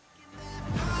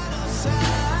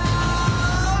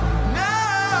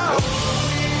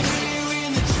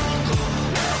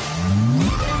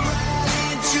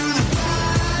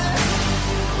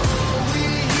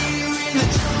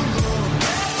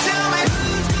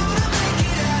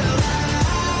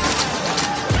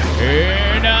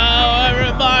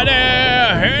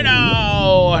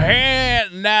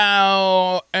Hey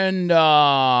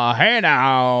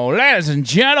now, ladies and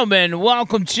gentlemen,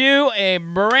 welcome to a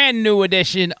brand new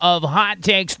edition of Hot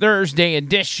Takes Thursday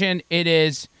edition. It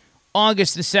is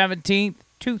August the 17th,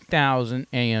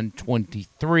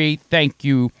 2023. Thank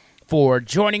you for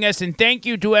joining us, and thank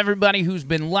you to everybody who's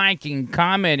been liking,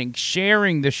 commenting,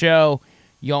 sharing the show.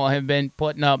 Y'all have been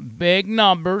putting up big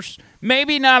numbers.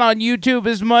 Maybe not on YouTube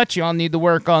as much. Y'all need to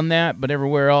work on that, but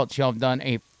everywhere else, y'all have done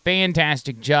a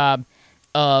fantastic job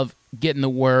of getting the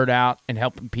word out and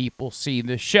helping people see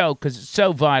the show because it's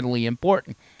so vitally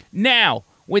important. Now,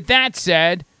 with that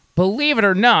said, believe it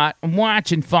or not, I'm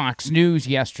watching Fox News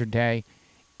yesterday,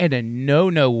 and a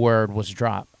no-no word was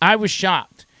dropped. I was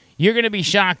shocked. You're going to be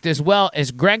shocked as well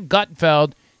as Greg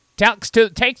Gutfeld takes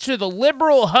to the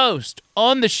liberal host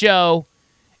on the show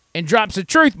and drops a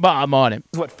truth bomb on him.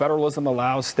 This is what federalism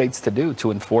allows states to do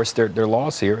to enforce their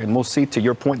laws here. And we'll see, to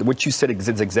your point, what you said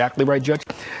is exactly right, Judge.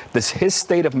 His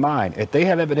state of mind, if they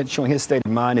have evidence showing his state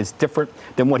of mind is different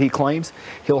than what he claims,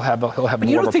 he'll have more of a problem.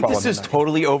 You don't think this is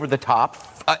totally over the top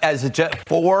as a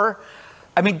for?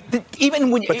 I mean, even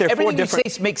when everything you say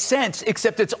makes sense,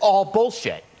 except it's all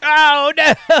bullshit. Oh,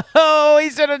 no. He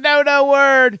said a no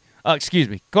word. Oh, excuse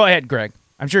me. Go ahead, Greg.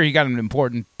 I'm sure you got an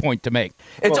important point to make.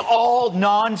 It's all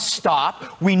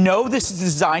nonstop. We know this is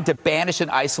designed to banish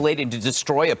and isolate and to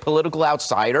destroy a political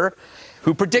outsider.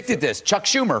 Who predicted this? Chuck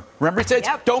Schumer. Remember he said,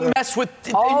 don't mess with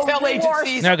intel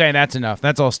agencies. Okay, that's enough.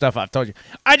 That's all stuff I've told you.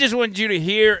 I just wanted you to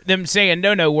hear them say a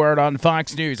no word on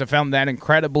Fox News. I found that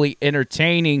incredibly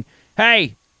entertaining.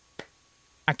 Hey,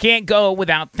 I can't go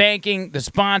without thanking the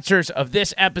sponsors of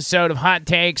this episode of Hot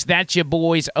Takes. That's your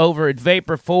boys over at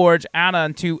Vapor Forge out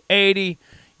on 280.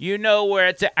 You know where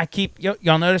it's at.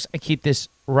 Y'all notice I keep this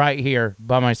right here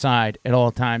by my side at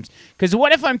all times. Because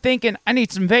what if I'm thinking I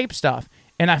need some vape stuff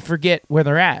and I forget where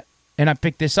they're at? And I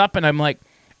pick this up and I'm like,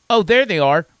 oh, there they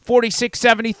are,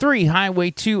 4673 Highway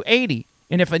 280.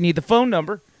 And if I need the phone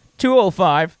number,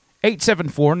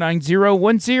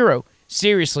 205-874-9010.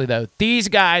 Seriously, though, these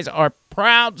guys are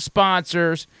proud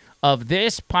sponsors of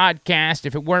this podcast.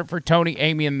 If it weren't for Tony,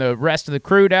 Amy, and the rest of the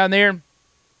crew down there,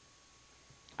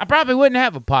 I probably wouldn't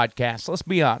have a podcast. Let's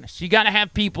be honest. You got to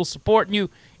have people supporting you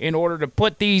in order to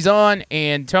put these on,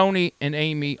 and Tony and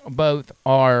Amy both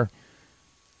are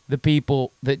the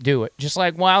people that do it. Just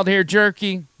like Wild Hair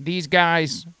Jerky, these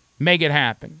guys make it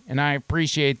happen, and I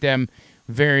appreciate them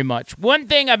very much. One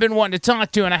thing I've been wanting to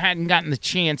talk to, and I hadn't gotten the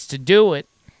chance to do it,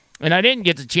 and I didn't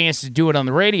get the chance to do it on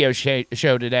the radio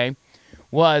show today,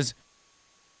 was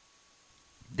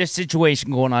this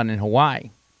situation going on in Hawaii.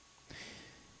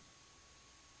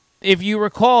 If you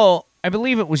recall, I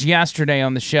believe it was yesterday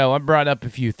on the show, I brought up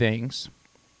a few things,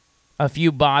 a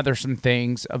few bothersome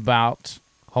things about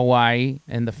Hawaii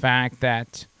and the fact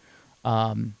that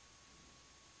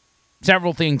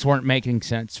several things weren't making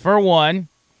sense. For one,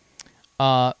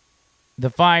 the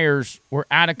fires were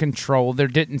out of control. There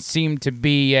didn't seem to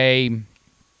be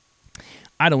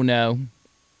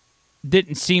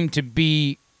didn't seem to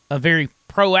be a very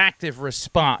proactive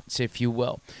response, if you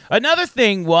will. Another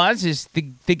thing is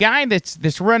the guy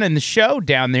that's running the show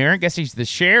down there, I guess he's the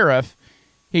sheriff.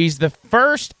 He's the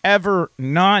first ever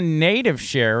non-native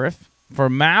sheriff for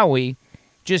Maui,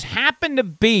 just happened to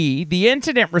be the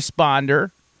incident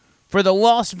responder for the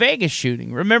Las Vegas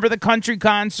shooting. Remember the country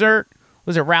concert?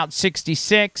 Was it Route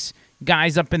 66?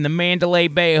 Guys up in the Mandalay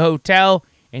Bay Hotel,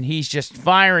 and he's just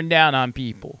firing down on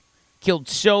people. Killed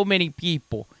so many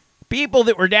people. People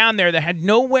that were down there that had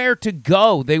nowhere to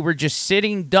go. They were just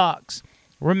sitting ducks.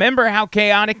 Remember how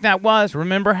chaotic that was?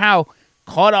 Remember how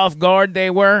caught off guard they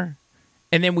were?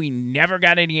 And then we never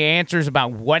got any answers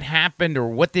about what happened or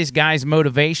what this guy's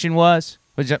motivation was.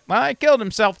 Was just, well, he killed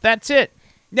himself. That's it.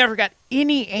 Never got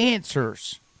any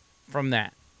answers from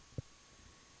that.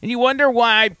 And you wonder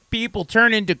why people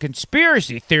turn into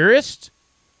conspiracy theorists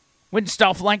when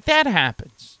stuff like that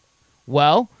happens.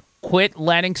 Well, quit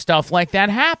letting stuff like that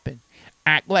happen.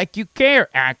 Act like you care.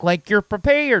 Act like you're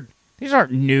prepared. These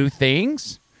aren't new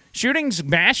things.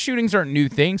 Mass shootings aren't new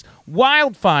things.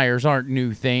 Wildfires aren't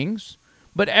new things.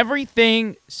 But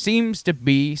everything seems to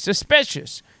be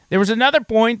suspicious. There was another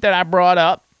point that I brought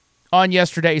up on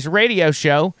yesterday's radio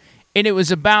show, and it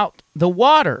was about the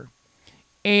water.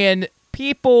 And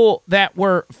people that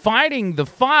were fighting the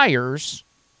fires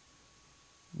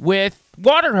with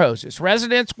water hoses.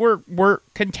 Residents were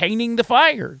containing the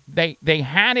fire. They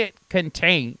had it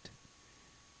contained.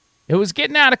 It was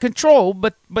getting out of control,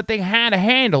 but they had a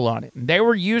handle on it. They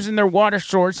were using their water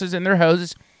sources and their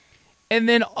hoses. And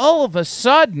then all of a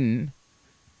sudden,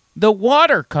 the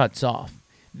water cuts off.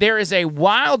 There is a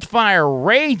wildfire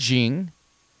raging,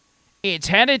 it's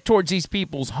headed towards these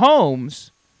people's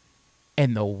homes,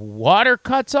 and the water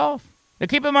cuts off. Now,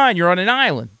 keep in mind, you're on an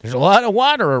island. There's a lot of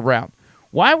water around.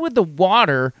 Why would the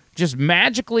water just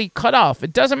magically cut off?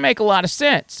 It doesn't make a lot of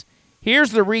sense.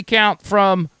 Here's the recount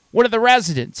from one of the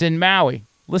residents in Maui.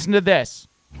 Listen to this.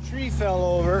 A tree fell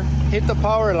over, hit the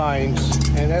power lines,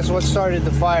 and that's what started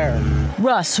the fire.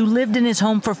 Russ, who lived in his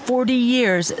home for 40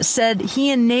 years, said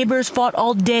he and neighbors fought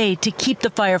all day to keep the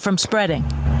fire from spreading.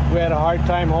 We had a hard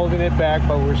time holding it back,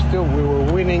 but we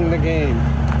were winning the game.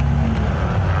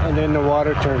 And then the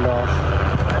water turned off.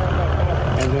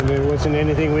 And then there wasn't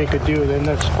anything we could do. Then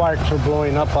the sparks were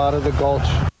blowing up out of the gulch.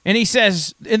 And he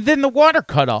says, and then the water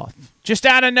cut off, just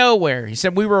out of nowhere. He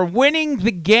said, we were winning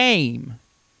the game.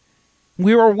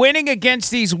 We were winning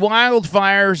against these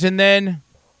wildfires, and then,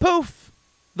 poof,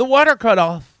 the water cut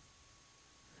off.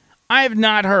 I have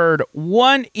not heard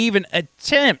one even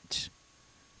attempt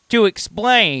to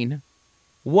explain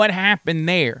what happened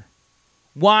there,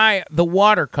 why the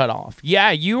water cut off. Yeah,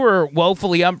 you were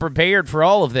woefully unprepared for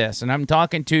all of this, and I'm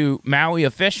talking to Maui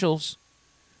officials.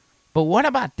 But what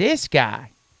about this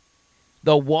guy?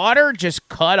 The water just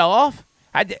cut off?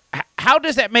 How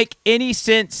does that make any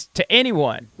sense to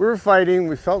anyone? We were fighting.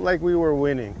 We felt like we were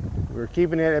winning. We were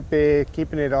keeping it at bay,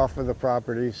 keeping it off of the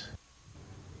properties.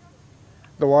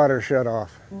 The water shut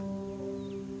off.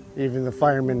 Even the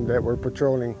firemen that were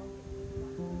patrolling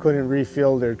couldn't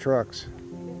refill their trucks.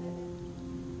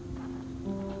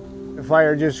 The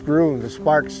fire just grew. The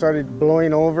sparks started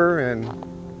blowing over,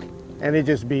 and it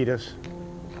just beat us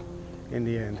in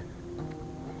the end.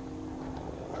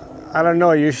 I don't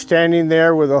know, you're standing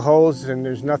there with a hose and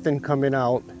there's nothing coming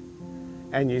out,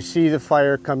 and you see the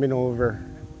fire coming over,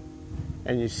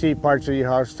 and you see parts of your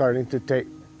house starting to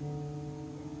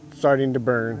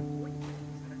burn,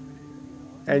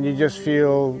 and you just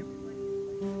feel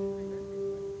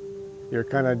you're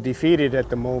kind of defeated at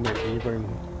the moment. And you're going,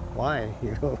 why?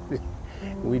 You know,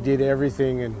 we did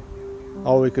everything, and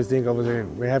all we could think of was,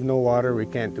 we have no water, we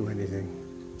can't do anything.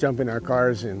 Jump in our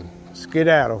cars and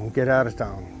skedaddle, get out of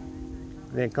town.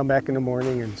 And then come back in the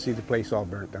morning and see the place all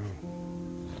burnt down.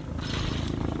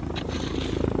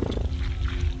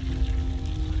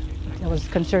 I was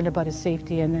concerned about his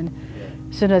safety, and then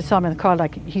as soon as I saw him in the car,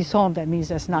 like, he's home, that means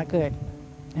that's not good.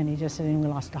 And he just said, and we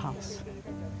lost the house.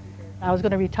 I was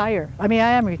going to retire. I mean,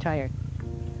 I am retired,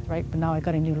 right? But now I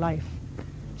got a new life.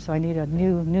 So I need a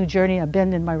new journey, a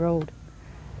bend in my road.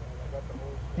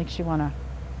 Makes you want to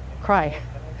cry,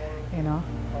 you know.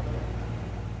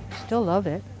 Still love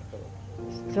it.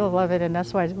 Still love it, and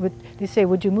that's why they say,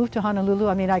 would you move to Honolulu?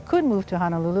 I mean, I could move to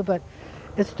Honolulu, but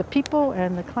it's the people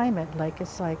and the climate.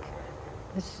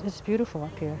 It's beautiful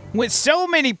up here. With so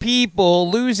many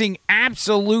people losing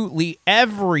absolutely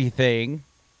everything,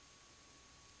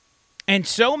 and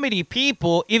so many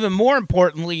people, even more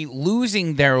importantly,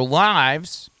 losing their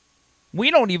lives,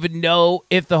 we don't even know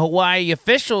if the Hawaii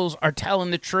officials are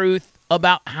telling the truth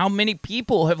about how many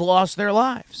people have lost their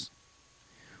lives.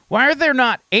 Why are there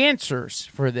not answers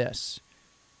for this?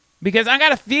 Because I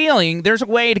got a feeling there's a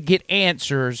way to get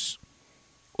answers,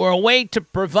 or a way to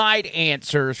provide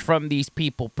answers from these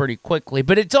people pretty quickly.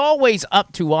 But it's always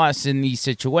up to us in these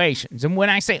situations. And when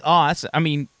I say us, I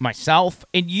mean myself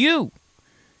and you.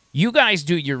 You guys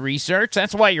do your research.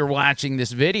 That's why you're watching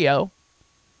this video.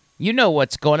 You know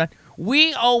what's going on.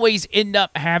 We always end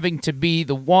up having to be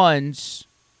the ones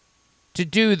to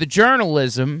do the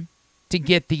journalism to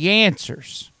get the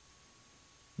answers.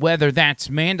 Whether that's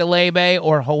Mandalay Bay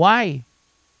or Hawaii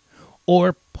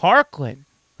or Parkland.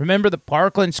 Remember the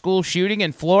Parkland school shooting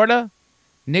in Florida?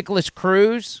 Nicholas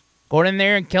Cruz going in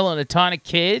there and killing a ton of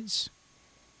kids.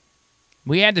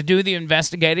 We had to do the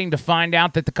investigating to find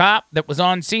out that the cop that was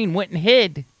on scene went and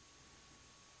hid.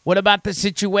 What about the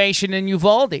situation in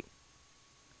Uvalde,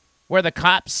 where the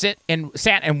cops sat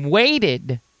and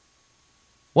waited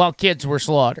while kids were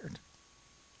slaughtered?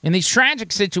 In these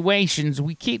tragic situations,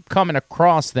 we keep coming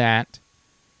across that,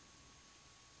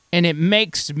 and it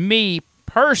makes me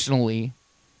personally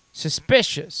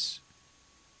suspicious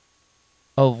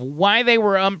of why they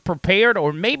were unprepared,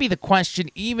 or maybe the question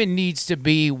even needs to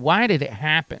be, why did it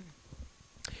happen?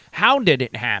 How did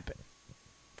it happen?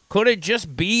 Could it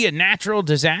just be a natural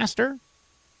disaster?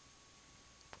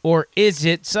 Or is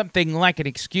it something like an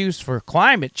excuse for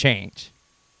climate change?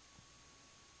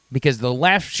 Because the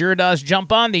left sure does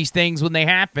jump on these things when they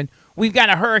happen. We've got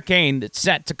a hurricane that's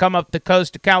set to come up the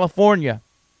coast of California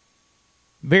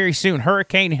very soon.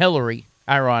 Hurricane Hillary,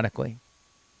 ironically.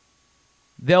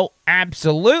 They'll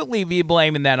absolutely be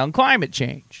blaming that on climate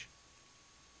change.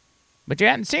 But you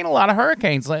hadn't seen a lot of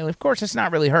hurricanes lately. Of course, it's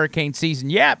not really hurricane season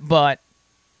yet, but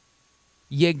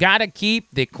you got to keep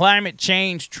the climate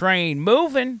change train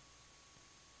moving.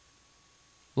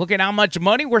 Look at how much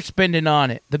money we're spending on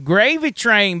it. The gravy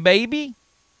train, baby.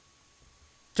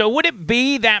 So would it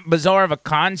be that bizarre of a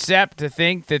concept to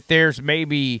think that there's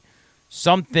maybe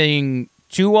something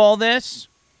to all this?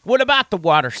 What about the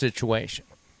water situation?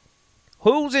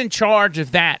 Who's in charge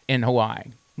of that in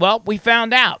Hawaii? Well, we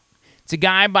found out. It's a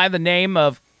guy by the name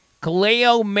of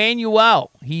Kaleo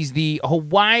Manuel. He's the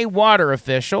Hawaii water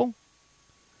official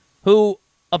who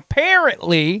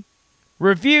apparently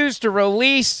refused to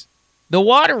release the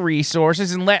water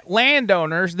resources and let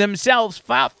landowners themselves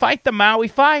fight the Maui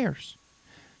fires.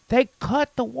 They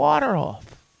cut the water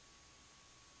off.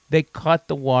 They cut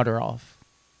the water off.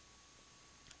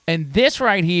 And this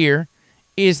right here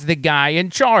is the guy in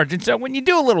charge. And so when you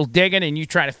do a little digging and you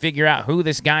try to figure out who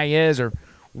this guy is or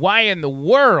why in the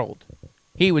world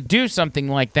he would do something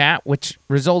like that, which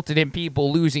resulted in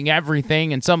people losing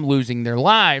everything and some losing their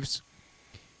lives,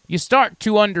 you start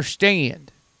to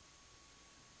understand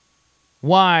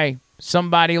why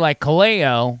somebody like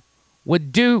Kaleo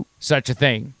would do such a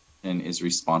thing. And is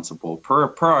responsible per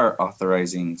our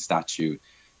authorizing statute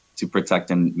to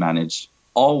protect and manage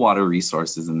all water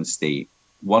resources in the state.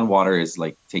 One Water is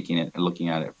like taking it and looking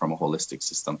at it from a holistic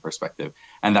system perspective.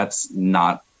 And that's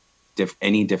not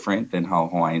any different than how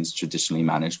Hawaiians traditionally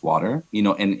managed water. You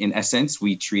know, in essence,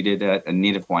 we treated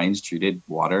Native Hawaiians treated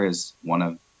water as one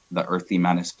of the earthly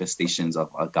manifestations of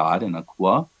a god and a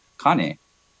kua kane.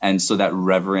 And so that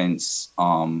reverence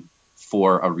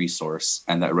for a resource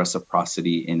and that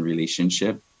reciprocity in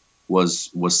relationship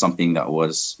was something that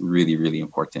was really, really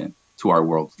important to our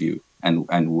worldview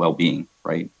and well-being,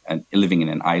 right? And living in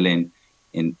an island,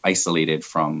 isolated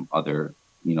from other,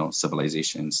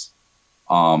 civilizations.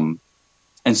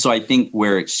 And so I think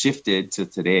where it shifted to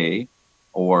today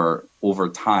or over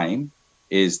time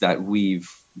is that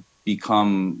we've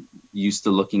become used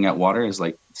to looking at water as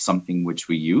like something which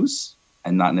we use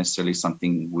and not necessarily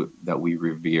something that we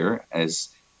revere as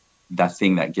that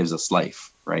thing that gives us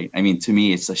life, right? I mean, to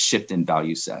me, it's a shift in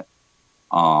value set.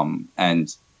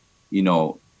 And,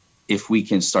 if we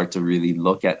can start to really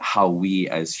look at how we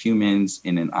as humans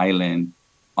in an island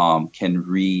can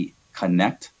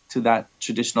reconnect to that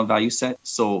traditional value set.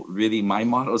 So really my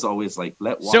motto is always like,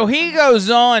 let water. So he goes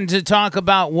on to talk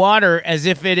about water as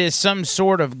if it is some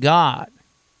sort of God.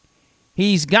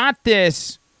 He's got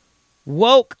this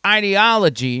woke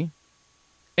ideology,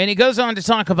 and he goes on to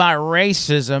talk about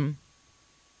racism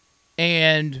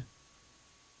and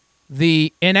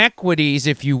the inequities,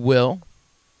 if you will,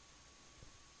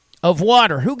 of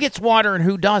water. Who gets water and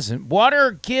who doesn't?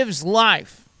 Water gives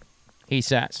life, he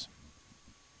says.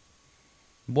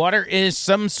 Water is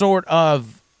some sort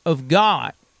of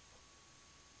God.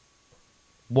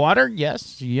 Water,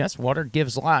 yes, water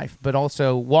gives life, but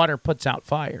also water puts out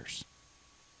fires.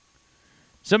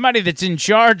 Somebody that's in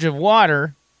charge of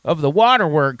water, of the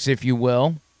waterworks, if you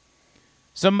will,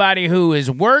 somebody who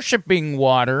is worshiping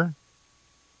water,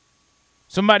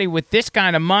 somebody with this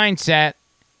kind of mindset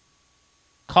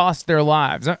cost their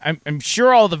lives. I'm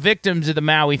sure all the victims of the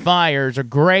Maui fires are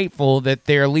grateful that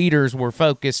their leaders were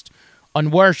focused on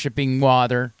worshiping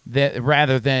water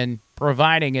rather than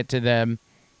providing it to them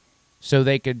so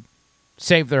they could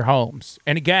save their homes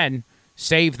and, again,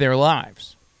 save their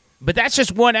lives. But that's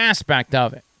just one aspect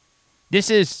of it. This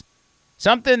is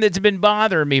something that's been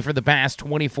bothering me for the past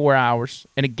 24 hours.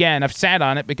 And, again, I've sat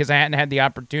on it because I hadn't had the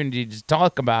opportunity to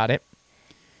talk about it.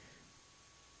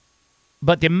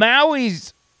 But the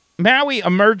Maui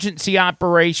Emergency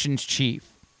Operations Chief,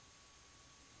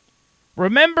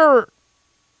 remember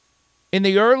in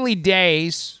the early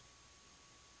days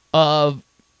of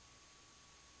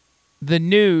the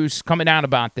news coming out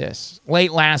about this,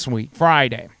 late last week,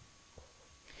 Friday,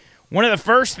 one of the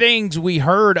first things we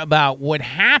heard about what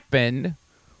happened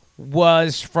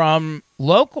was from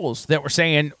locals that were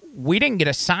saying, we didn't get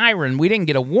a siren, we didn't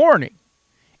get a warning.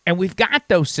 And we've got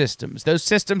those systems. Those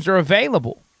systems are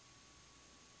available.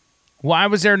 Why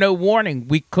was there no warning?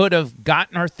 We could have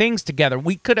gotten our things together.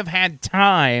 We could have had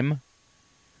time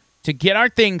to get our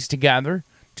things together,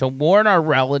 to warn our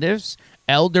relatives,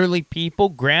 elderly people,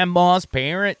 grandmas,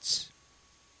 parents,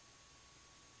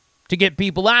 to get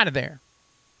people out of there.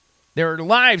 There are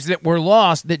lives that were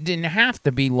lost that didn't have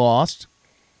to be lost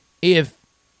if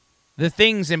the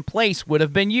things in place would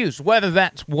have been used, whether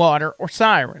that's water or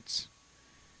sirens.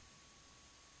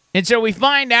 And so we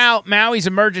find out Maui's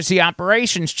emergency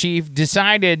operations chief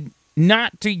decided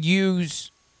not to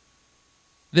use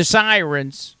the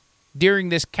sirens during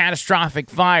this catastrophic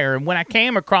fire. And when I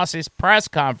came across his press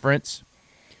conference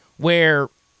where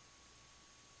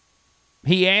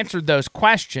he answered those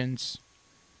questions,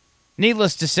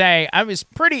 needless to say, I was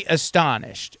pretty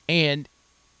astonished. And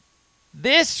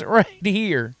this right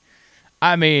here,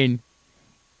 I mean,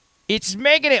 it's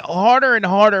making it harder and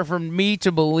harder for me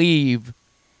to believe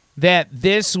that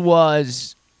this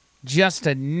was just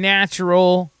a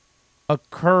natural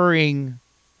occurring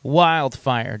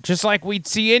wildfire, just like we'd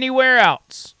see anywhere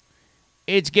else.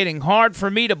 It's getting hard for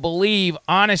me to believe,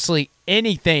 honestly,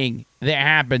 anything that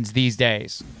happens these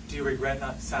days. Do you regret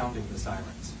not sounding the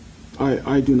sirens?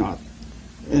 I do not.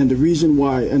 And the reason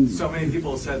why... and so many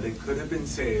people said they could have been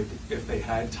saved if they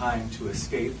had time to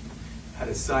escape. Had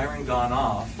a siren gone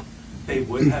off, they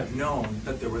would have known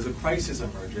that there was a crisis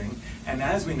emerging. And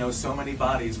as we know, so many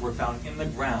bodies were found in the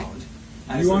ground.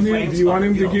 Do you want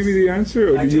him to give you the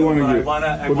answer, or do you want to give?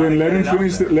 Well, then let him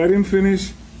finish. Let him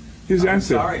finish his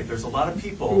answer. Sorry, there's a lot of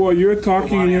people. Well, you're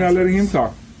talking and you're not letting him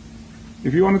talk.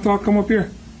 If you want to talk, come up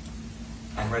here.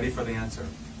 I'm ready for the answer.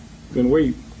 Then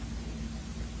wait.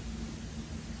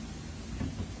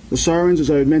 The sirens, as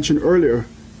I had mentioned earlier,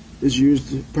 is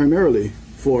used primarily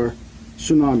for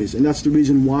tsunamis, and that's the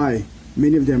reason why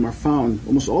many of them are found,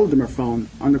 almost all of them are found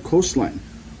on the coastline.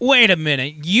 Wait a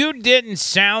minute. You didn't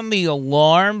sound the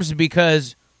alarms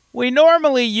because we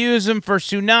normally use them for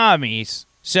tsunamis,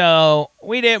 so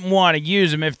we didn't want to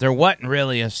use them if there wasn't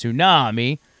really a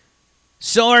tsunami.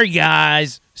 Sorry,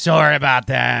 guys. Sorry about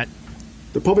that.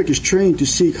 The public is trained to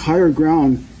seek higher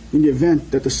ground in the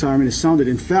event that the siren is sounded.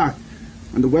 In fact,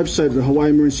 on the website of the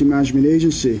Hawaii Emergency Management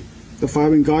Agency, the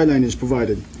following guideline is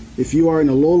provided. If you are in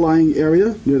a low-lying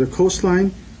area near the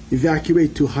coastline,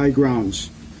 evacuate to high grounds,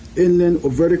 inland or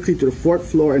vertically to the fourth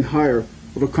floor and higher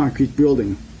of a concrete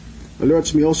building.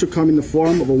 Alerts may also come in the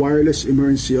form of a wireless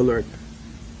emergency alert.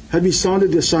 Had we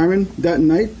sounded the siren that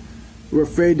night, we're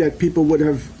afraid that people would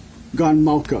have gone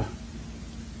Mauka.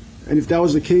 And if that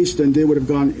was the case, then they would have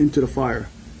gone into the fire.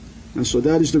 And so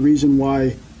that is the reason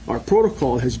why our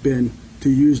protocol has been to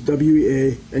use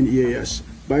WEA and EAS.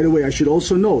 By the way, I should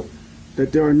also note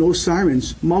that there are no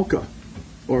sirens Mauka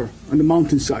or on the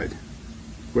mountainside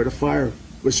where the fire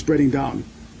was spreading down.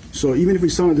 So even if we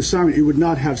sounded the siren, it would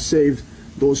not have saved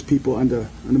those people on the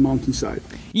mountainside.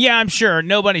 Yeah, I'm sure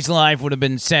nobody's life would have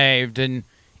been saved. And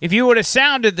if you would have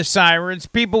sounded the sirens,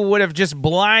 people would have just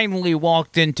blindly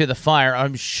walked into the fire,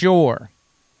 I'm sure.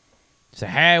 So,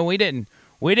 hey, we didn't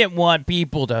want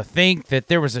people to think that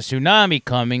there was a tsunami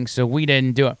coming, so we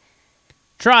didn't do it.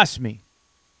 Trust me,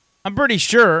 I'm pretty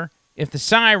sure if the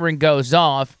siren goes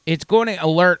off, it's going to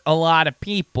alert a lot of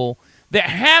people that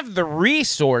have the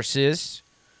resources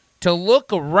to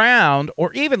look around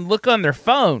or even look on their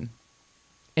phone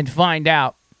and find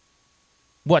out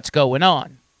what's going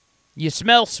on. You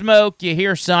smell smoke, you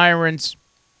hear sirens.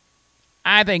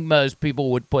 I think most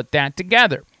people would put that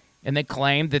together. And they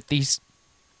claim that these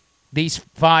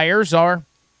fires are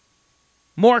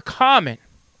more common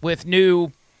with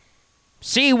new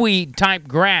seaweed-type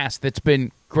grass that's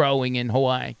been growing in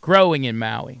Hawaii, growing in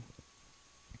Maui.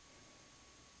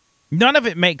 None of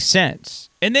it makes sense.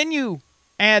 And then you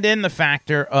add in the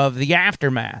factor of the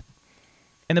aftermath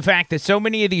and the fact that so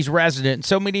many of these residents,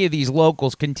 so many of these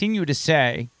locals continue to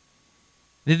say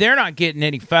that they're not getting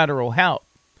any federal help.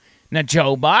 Now,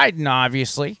 Joe Biden,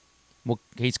 obviously, well,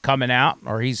 he's coming out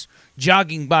or he's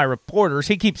jogging by reporters.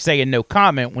 He keeps saying no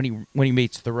comment when he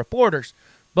meets the reporters.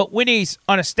 But when he's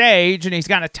on a stage and he's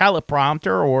got a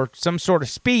teleprompter or some sort of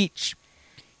speech,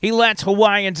 he lets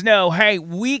Hawaiians know, hey,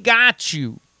 we got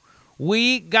you.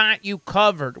 We got you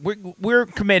covered. We're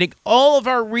committing all of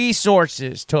our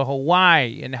resources to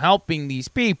Hawaii and helping these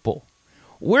people.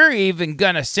 We're even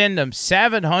going to send them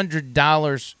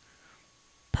 $700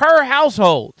 per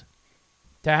household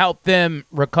to help them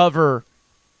recover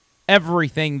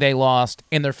everything they lost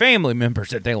and their family members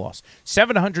that they lost.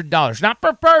 $700, not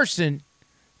per person,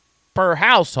 per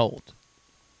household.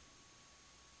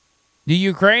 The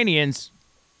Ukrainians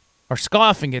are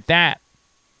scoffing at that.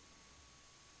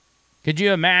 Could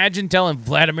you imagine telling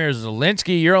Vladimir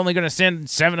Zelensky you're only going to send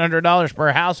 $700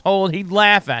 per household? He'd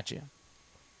laugh at you.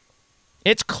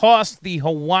 It's cost the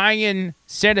Hawaiian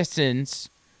citizens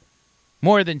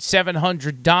more than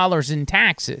 $700 in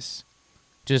taxes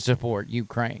to support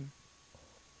Ukraine.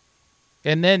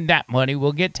 And then that money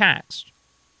will get taxed.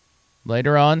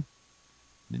 Later on,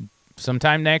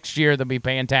 sometime next year, they'll be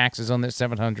paying taxes on this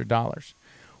 $700.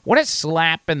 What a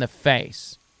slap in the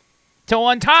face. So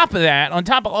on top of that, on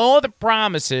top of all the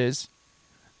promises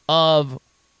of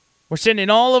we're sending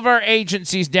all of our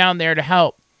agencies down there to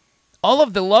help, all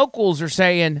of the locals are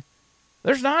saying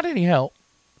there's not any help.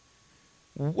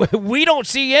 We don't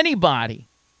see anybody.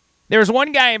 There's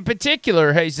one guy in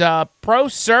particular, he's a pro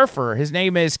surfer. His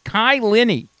name is Kai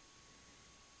Linney.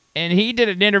 And he did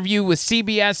an interview with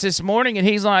CBS this morning, and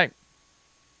he's like,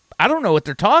 I don't know what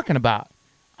they're talking about.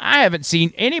 I haven't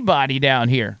seen anybody down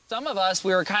here. Some of us,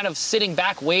 we were kind of sitting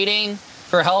back waiting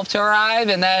for help to arrive,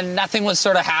 and then nothing was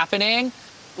sort of happening.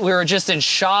 We were just in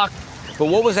shock. But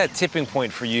what was that tipping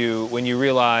point for you when you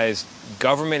realized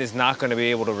government is not going to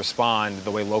be able to respond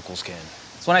the way locals can?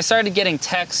 So when I started getting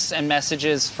texts and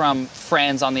messages from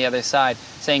friends on the other side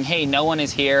saying, hey, no one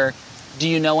is here. Do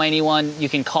you know anyone you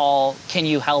can call? Can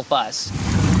you help us?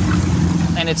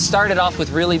 And it started off with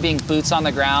really being boots on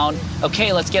the ground.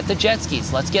 Okay, let's get the jet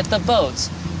skis. Let's get the boats.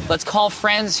 Let's call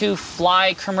friends who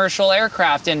fly commercial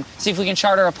aircraft and see if we can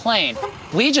charter a plane.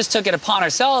 We just took it upon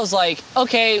ourselves like,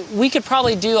 okay, we could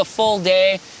probably do a full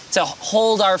day to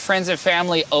hold our friends and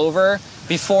family over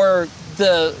before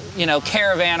the,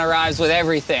 caravan arrives with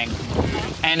everything.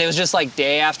 And it was just like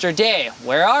day after day.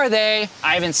 Where are they?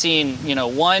 I haven't seen,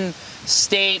 one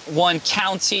state, one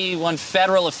county, one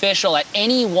federal official at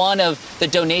any one of the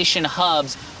donation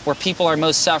hubs where people are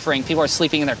most suffering. People are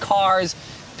sleeping in their cars.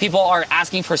 People are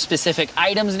asking for specific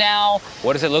items now.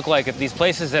 What does it look like at these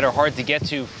places that are hard to get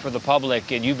to for the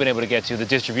public and you've been able to get to, the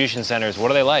distribution centers? What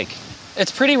are they like?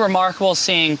 It's pretty remarkable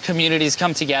seeing communities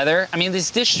come together. I mean,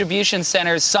 these distribution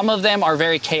centers, some of them are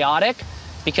very chaotic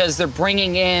because they're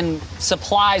bringing in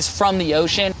supplies from the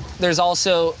ocean. There's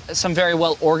also some very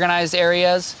well-organized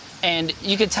areas. And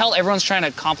you could tell everyone's trying to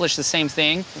accomplish the same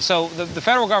thing. So the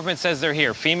federal government says they're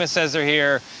here. FEMA says they're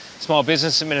here. Small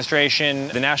Business Administration,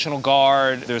 the National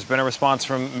Guard. There's been a response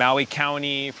from Maui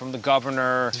County, from the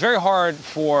governor. It's very hard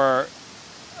for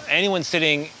anyone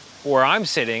sitting where I'm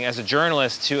sitting as a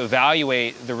journalist to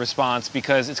evaluate the response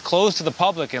because it's closed to the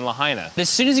public in Lahaina. As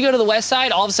soon as you go to the west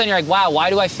side, all of a sudden you're like, wow, why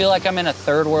do I feel like I'm in a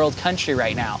third world country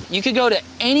right now? You could go to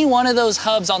any one of those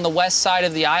hubs on the west side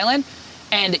of the island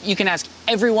and you can ask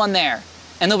everyone there.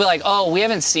 And they'll be like, oh, we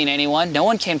haven't seen anyone. No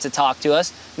one came to talk to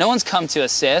us. No one's come to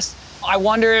assist. I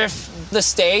wonder if the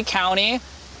state, county,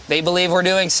 they believe we're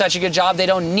doing such a good job, they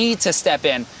don't need to step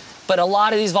in. But a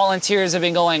lot of these volunteers have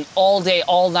been going all day,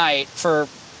 all night for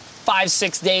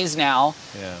 5-6 days now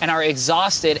and are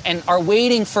exhausted and are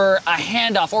waiting for a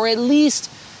handoff or at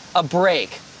least a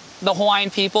break. The Hawaiian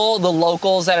people, the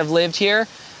locals that have lived here,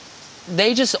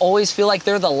 they just always feel like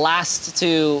they're the last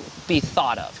to be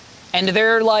thought of. And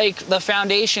they're like the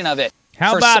foundation of it.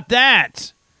 How about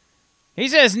that? He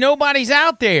says nobody's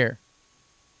out there.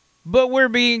 But we're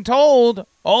being told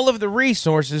all of the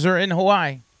resources are in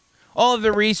Hawaii. All of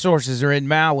the resources are in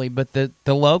Maui, but the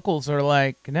locals are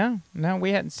like, no,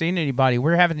 we hadn't seen anybody.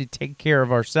 We're having to take care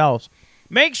of ourselves.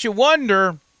 Makes you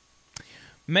wonder.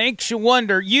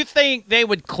 You think they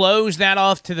would close that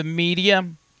off to the media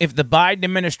if the Biden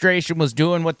administration was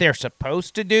doing what they're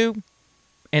supposed to do?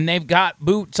 And they've got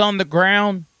boots on the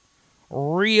ground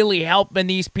really helping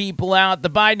these people out? The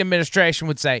Biden administration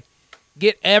would say,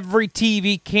 get every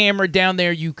TV camera down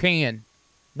there you can.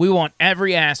 We want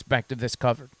every aspect of this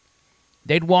covered.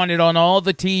 They'd want it on all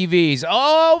the TVs.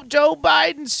 Oh, Joe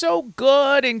Biden's so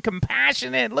good and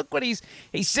compassionate. Look what he's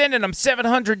sending them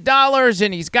 $700,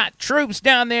 and he's got troops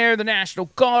down there, the National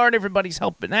Guard. Everybody's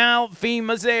helping out.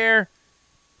 FEMA's there.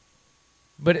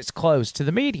 But it's closed to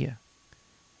the media.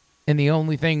 And the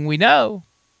only thing we know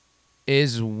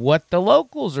is what the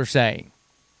locals are saying.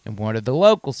 And what are the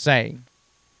locals saying?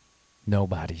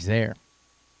 Nobody's there.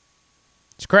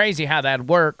 It's crazy how that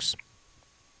works.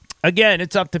 Again,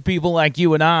 it's up to people like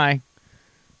you and I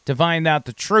to find out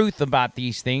the truth about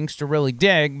these things, to really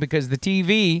dig, because the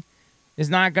TV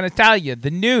is not going to tell you. The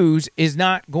news is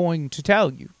not going to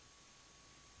tell you.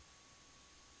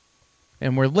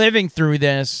 And we're living through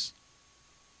this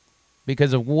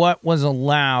because of what was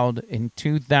allowed in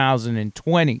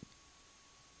 2020.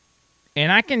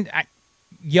 And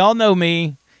y'all know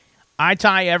me. I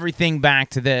tie everything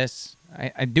back to this.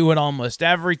 I do it almost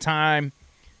every time.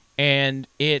 And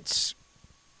it's,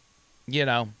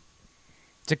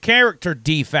 it's a character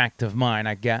defect of mine,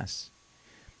 I guess.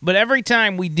 But every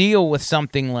time we deal with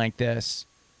something like this,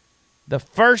 the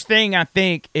first thing I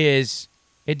think is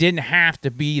it didn't have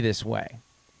to be this way.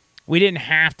 We didn't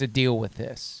have to deal with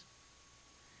this.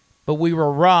 But we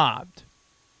were robbed.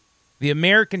 The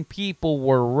American people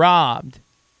were robbed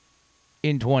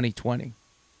in 2020.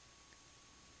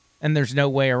 And there's no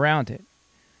way around it.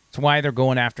 It's why they're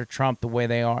going after Trump the way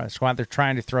they are. It's why they're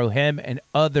trying to throw him and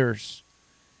others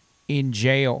in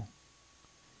jail.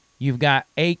 You've got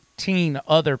 18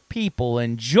 other people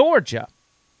in Georgia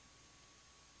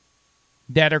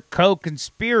that are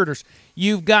co-conspirators.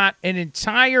 You've got an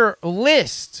entire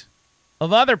list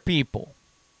of other people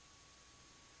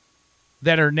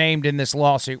that are named in this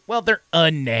lawsuit. Well, they're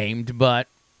unnamed, but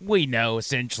we know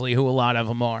essentially who a lot of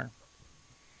them are.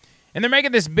 And they're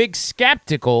making this big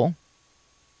spectacle,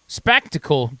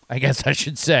 I guess I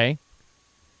should say.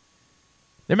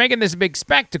 They're making this big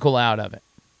spectacle out of it.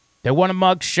 They want a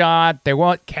mug shot. They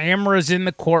want cameras in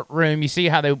the courtroom. You see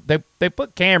how they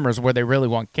put cameras where they really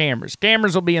want cameras.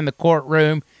 Cameras will be in the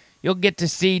courtroom. You'll get to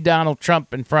see Donald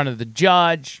Trump in front of the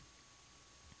judge.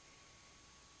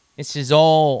 This is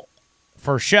all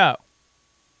for show.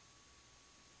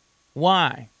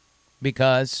 Why?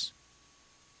 Because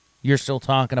you're still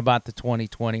talking about the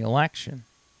 2020 election.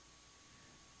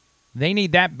 They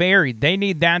need that buried. They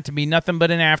need that to be nothing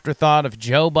but an afterthought if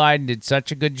Joe Biden did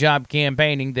such a good job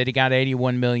campaigning that he got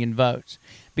 81 million votes.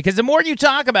 Because the more you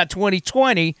talk about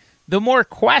 2020, the more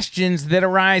questions that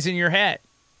arise in your head.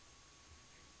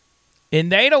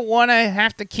 And they don't want to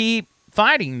have to keep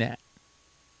fighting that.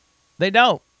 They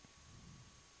don't.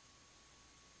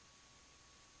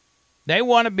 They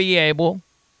want to be able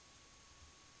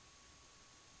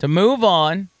to move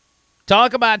on,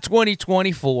 talk about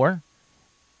 2024,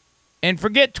 and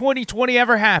forget 2020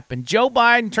 ever happened. Joe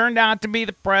Biden turned out to be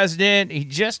the president. He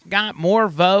just got more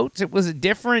votes. It was a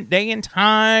different day and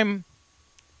time.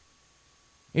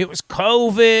 It was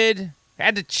COVID.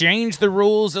 Had to change the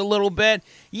rules a little bit.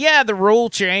 Yeah, the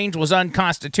rule change was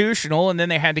unconstitutional, and then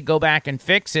they had to go back and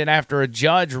fix it after a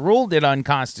judge ruled it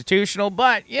unconstitutional.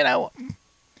 But, you know,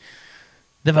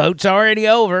 the vote's already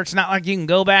over. It's not like you can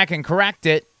go back and correct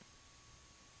it.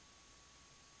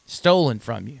 Stolen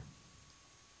from you.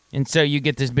 And so you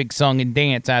get this big song and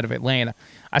dance out of Atlanta.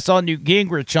 I saw Newt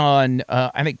Gingrich on,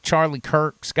 I think Charlie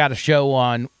Kirk's got a show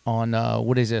on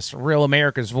what is this, Real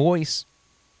America's Voice.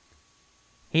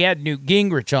 He had Newt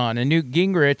Gingrich on, and Newt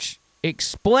Gingrich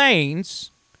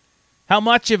explains how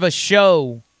much of a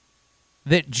show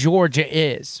that Georgia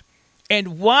is.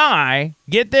 And why,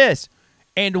 get this,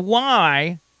 and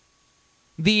why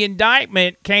the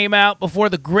indictment came out before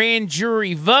the grand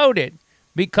jury voted.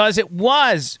 Because it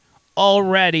was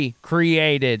already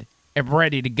created and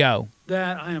ready to go.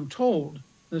 That I am told,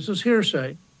 this is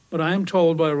hearsay, but I am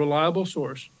told by a reliable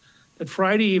source that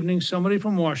Friday evening somebody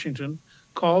from Washington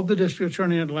called the district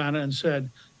attorney in Atlanta and said,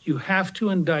 you have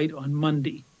to indict on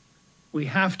Monday. We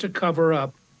have to cover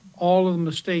up all of the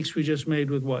mistakes we just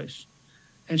made with Weiss.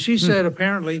 And she said,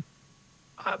 apparently,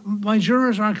 my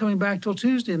jurors aren't coming back till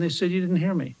Tuesday. And they said, you didn't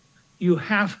hear me. You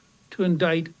have to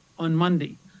indict on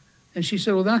Monday. And she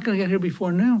said, well, they're not going to get here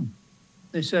before noon.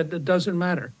 They said, it doesn't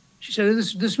matter. She said,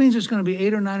 this means it's going to be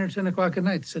 8 or 9 or 10 o'clock at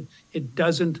night. They said, it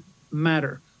doesn't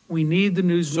matter. We need the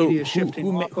news media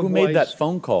shifting off of who made Weiss. that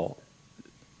phone call?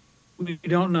 We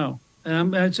don't know.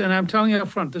 And I'm telling you up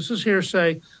front, this is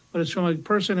hearsay, but it's from a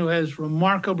person who has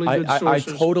remarkably good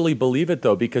sources. I totally believe it,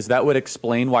 though, because that would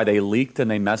explain why they leaked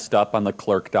and they messed up on the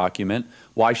clerk document,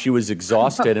 why she was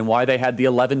exhausted, and why they had the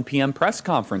 11 p.m. press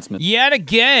conference. Yet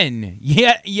again.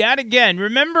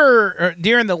 Remember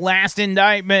during the last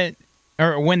indictment,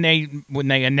 or when they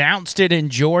announced it in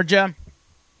Georgia,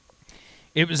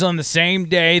 it was on the same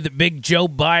day the big Joe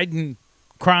Biden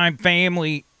crime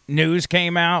family news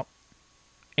came out.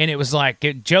 And it was like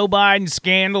Joe Biden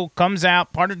scandal comes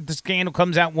out. Part of the scandal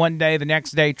comes out one day. The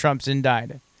next day, Trump's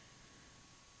indicted.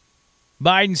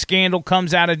 Biden scandal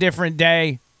comes out a different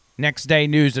day. Next day,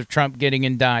 news of Trump getting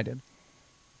indicted.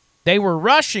 They were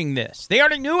rushing this. They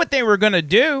already knew what they were going to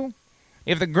do.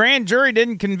 If the grand jury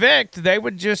didn't convict, they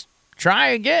would just try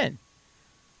again.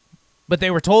 But they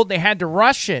were told they had to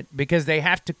rush it because they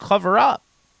have to cover up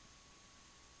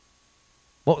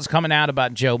what was coming out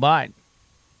about Joe Biden.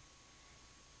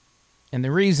 And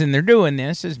the reason they're doing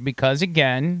this is because,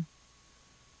 again,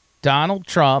 Donald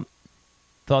Trump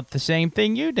thought the same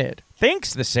thing you did,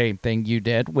 thinks the same thing you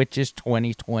did, which is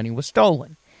 2020 was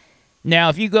stolen. Now,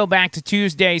 if you go back to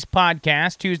Tuesday's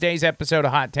podcast, Tuesday's episode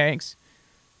of Hot Takes,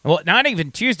 well, not even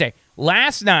Tuesday,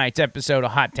 last night's episode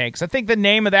of Hot Takes, I think the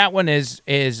name of that one is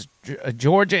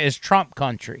Georgia is Trump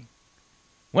Country.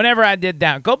 Whenever I did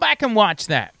that, go back and watch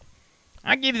that.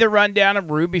 I give you the rundown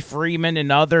of Ruby Freeman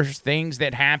and other things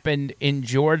that happened in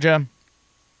Georgia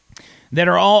that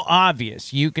are all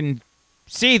obvious. You can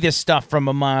see this stuff from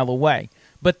a mile away.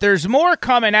 But there's more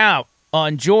coming out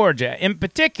on Georgia. In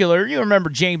particular, you remember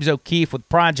James O'Keefe with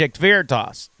Project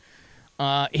Veritas.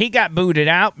 He got booted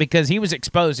out because he was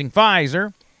exposing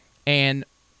Pfizer, and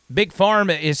Big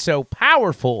Pharma is so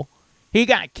powerful, he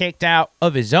got kicked out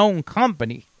of his own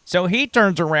company. So he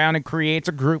turns around and creates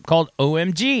a group called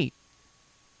OMG.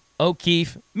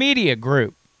 O'Keefe Media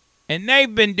Group, and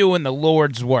they've been doing the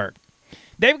Lord's work.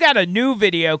 They've got a new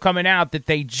video coming out that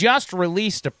they just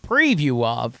released a preview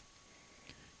of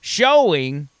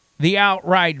showing the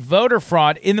outright voter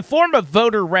fraud in the form of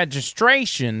voter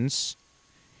registrations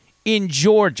in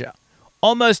Georgia.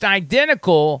 Almost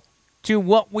identical to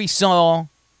what we saw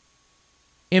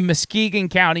in Muskegon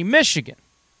County, Michigan.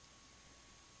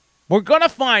 We're going to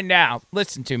find out,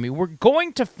 listen to me, we're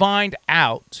going to find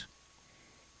out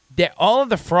that all of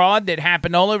the fraud that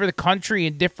happened all over the country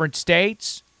in different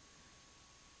states,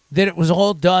 that it was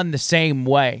all done the same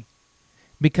way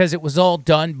because it was all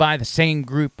done by the same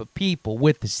group of people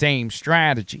with the same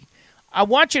strategy. I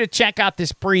want you to check out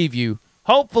this preview.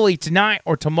 Hopefully tonight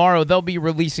or tomorrow they'll be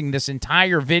releasing this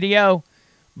entire video,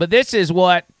 but this is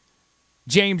what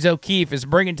James O'Keefe is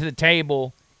bringing to the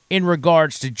table in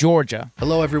regards to Georgia.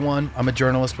 Hello, everyone. I'm a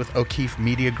journalist with O'Keefe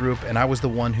Media Group, and I was the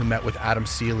one who met with Adam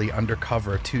Seeley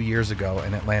undercover 2 years ago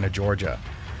in Atlanta, Georgia.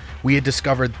 We had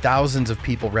discovered thousands of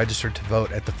people registered to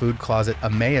vote at the Food Closet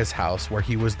Emmaus House, where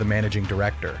he was the managing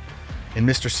director. In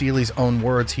Mr. Seeley's own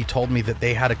words, he told me that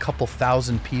they had a couple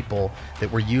thousand people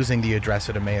that were using the address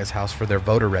at Emmaus House for their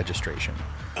voter registration.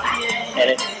 And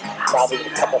it's probably a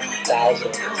couple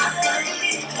thousand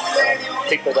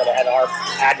people that had our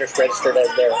address registered as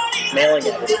their mailing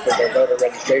address for their voter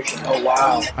registration. Oh,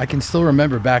 wow. I can still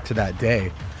remember back to that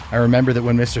day. I remember that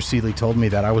when Mr. Seeley told me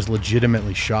that, I was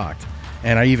legitimately shocked.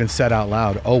 And I even said out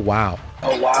loud, oh, wow.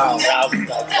 Oh, wow. Oh, my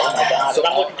God. So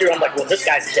I'm looking through, I'm like, well, this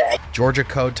guy's dead. Georgia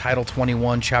Code Title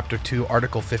 21, Chapter 2,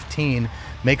 Article 15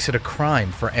 makes it a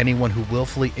crime for anyone who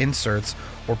willfully inserts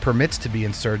or permits to be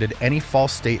inserted any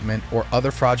false statement or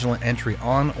other fraudulent entry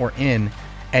on or in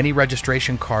any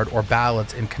registration card or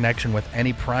ballots in connection with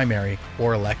any primary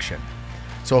or election.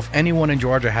 So if anyone in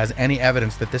Georgia has any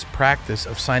evidence that this practice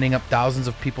of signing up thousands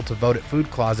of people to vote at food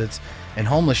closets and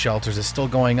homeless shelters is still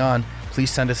going on,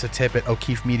 please send us a tip at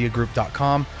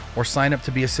o'keefemediagroup.com or sign up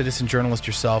to be a citizen journalist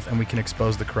yourself, and we can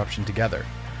expose the corruption together.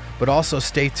 But also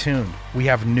stay tuned. We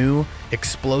have new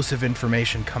explosive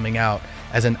information coming out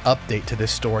as an update to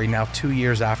this story now 2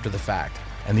 years after the fact,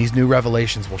 and these new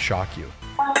revelations will shock you.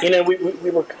 You know,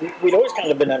 we'd always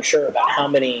kind of been unsure about how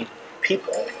many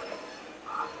people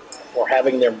were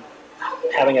having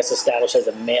us established as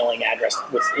a mailing address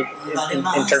in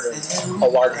terms of a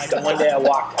large. One day I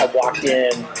walked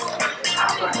in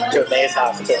to a Emmaus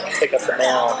house to pick up the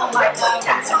mail,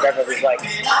 and everybody's like,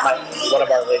 one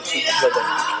of our ladies,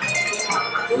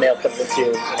 the mail comes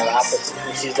into the office,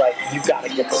 and she's like, "You got to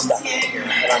get this stuff in here."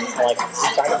 And I'm like, "What are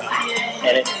you talking about?"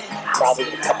 And it's probably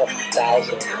a couple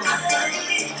thousand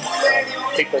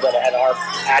people that had our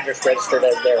address registered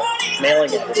as their mailing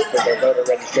address for their voter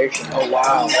registration. Oh,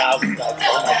 wow. And I was like,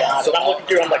 oh, my God. So I'm looking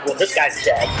through, I'm like, well, this guy's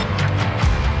dead.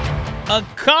 A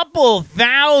couple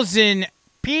thousand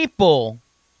people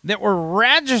that were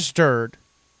registered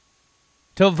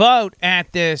to vote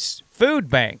at this food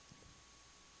bank.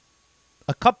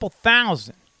 A couple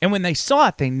thousand. And when they saw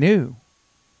it, they knew.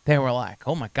 They were like,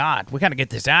 oh, my God, we got to get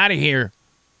this out of here,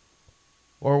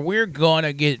 or we're going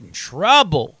to get in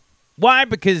trouble. Why?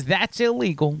 Because that's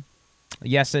illegal.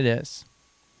 Yes, it is.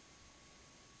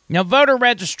 Now, voter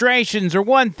registrations are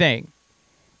one thing.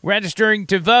 Registering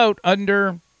to vote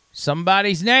under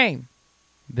somebody's name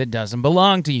that doesn't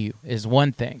belong to you is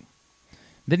one thing.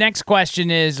 The next question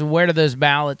is, where do those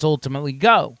ballots ultimately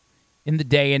go in the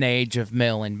day and age of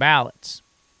mail-in ballots?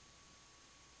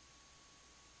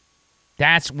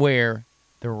 That's where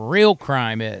the real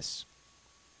crime is.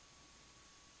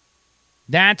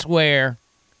 That's where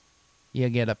you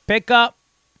get a pickup,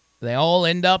 they all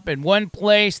end up in one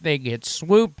place, they get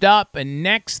swooped up, and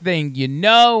next thing you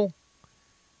know,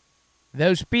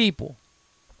 those people,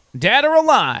 dead or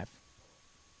alive,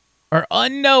 are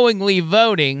unknowingly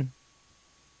voting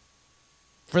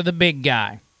for the big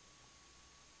guy.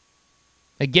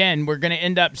 Again, we're going to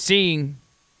end up seeing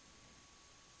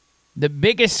the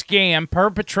biggest scam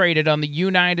perpetrated on the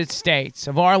United States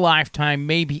of our lifetime,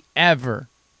 maybe ever,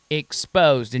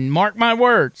 exposed. And mark my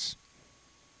words,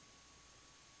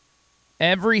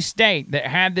 every state that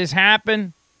had this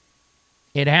happen,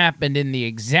 it happened in the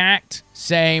exact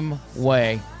same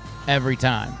way every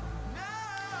time.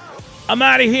 I'm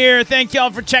out of here. Thank y'all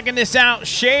for checking this out.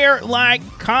 Share, like,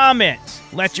 comment.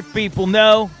 Let your people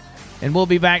know. And we'll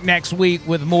be back next week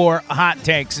with more hot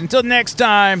takes. Until next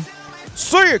time,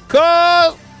 see you,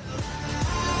 cuz!